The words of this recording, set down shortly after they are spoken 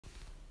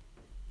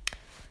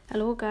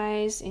Hello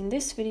guys, in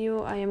this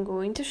video I am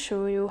going to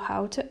show you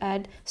how to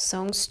add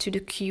songs to the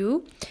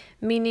queue,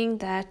 meaning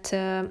that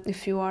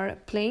if you are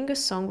playing a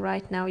song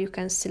right now, you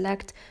can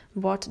select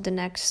what the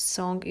next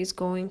song is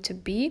going to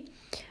be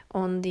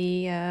on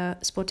the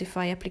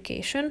Spotify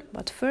application.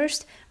 But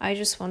first, I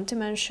just want to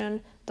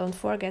mention, don't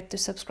forget to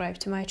subscribe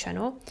to my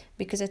channel,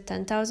 because at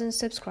 10,000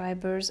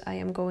 subscribers I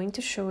am going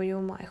to show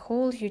you my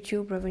whole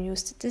YouTube revenue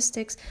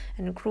statistics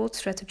and growth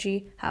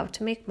strategy, how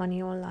to make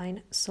money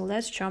online. So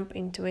let's jump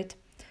into it.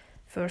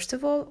 First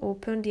of all,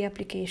 open the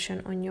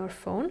application on your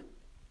phone.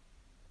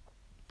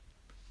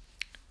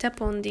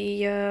 Tap on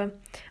the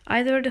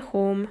either the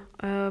home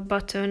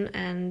button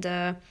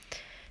and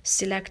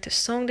select a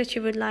song that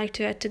you would like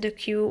to add to the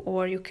queue,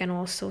 or you can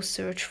also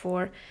search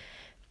for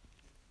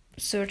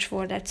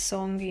that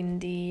song in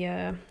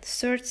the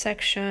search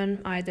section,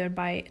 either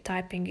by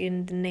typing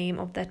in the name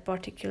of that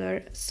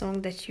particular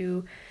song that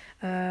you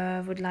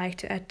would like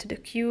to add to the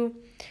queue,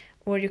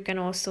 or you can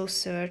also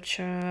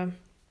search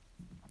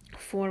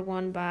for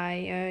one by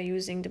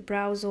using the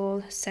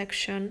browser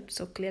section.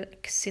 So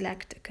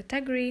select a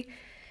category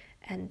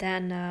and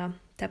then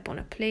tap on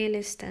a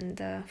playlist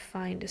and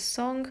find a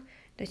song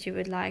that you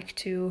would like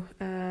to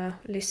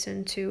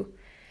listen to.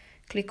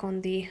 Click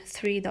on the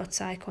three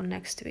dots icon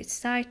next to its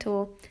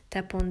title,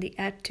 tap on the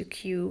add to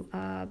queue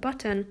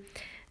button,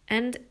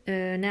 and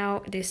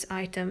now this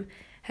item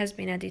has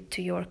been added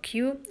to your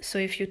queue. So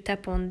if you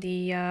tap on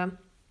the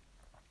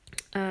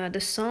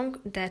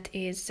song that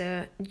is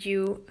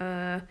due,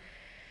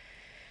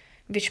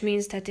 which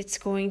means that it's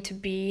going to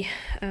be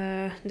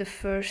the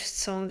first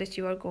song that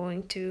you are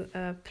going to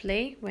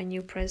play when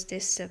you press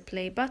this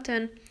play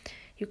button.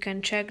 You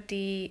can check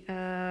the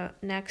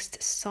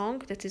next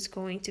song that is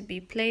going to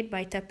be played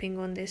by tapping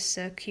on this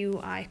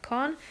queue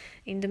icon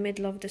in the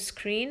middle of the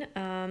screen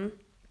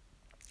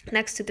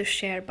next to the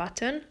share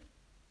button.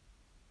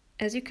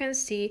 As you can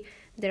see,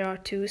 there are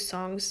two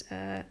songs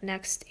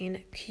next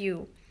in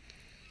queue.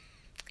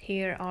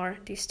 Here are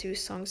these two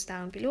songs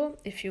down below.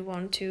 If you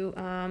want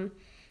to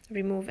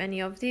remove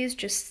any of these,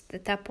 just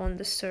tap on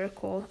the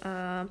circle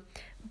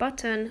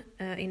button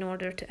in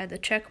order to add a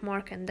check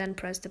mark, and then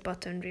press the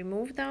button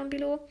remove down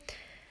below.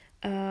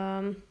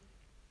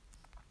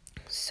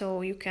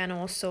 So you can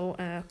also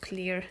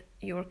clear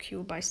your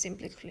queue by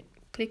simply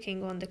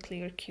clicking on the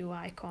clear queue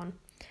icon.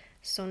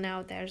 So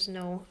now there's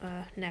no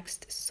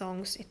next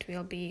songs, it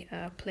will be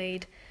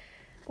played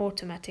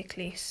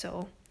automatically.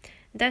 So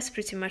that's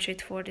pretty much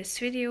it for this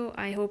video.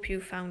 I hope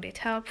you found it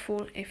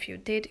helpful. If you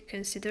did,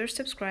 consider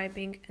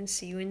subscribing, and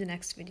see you in the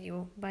next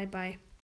video. Bye bye.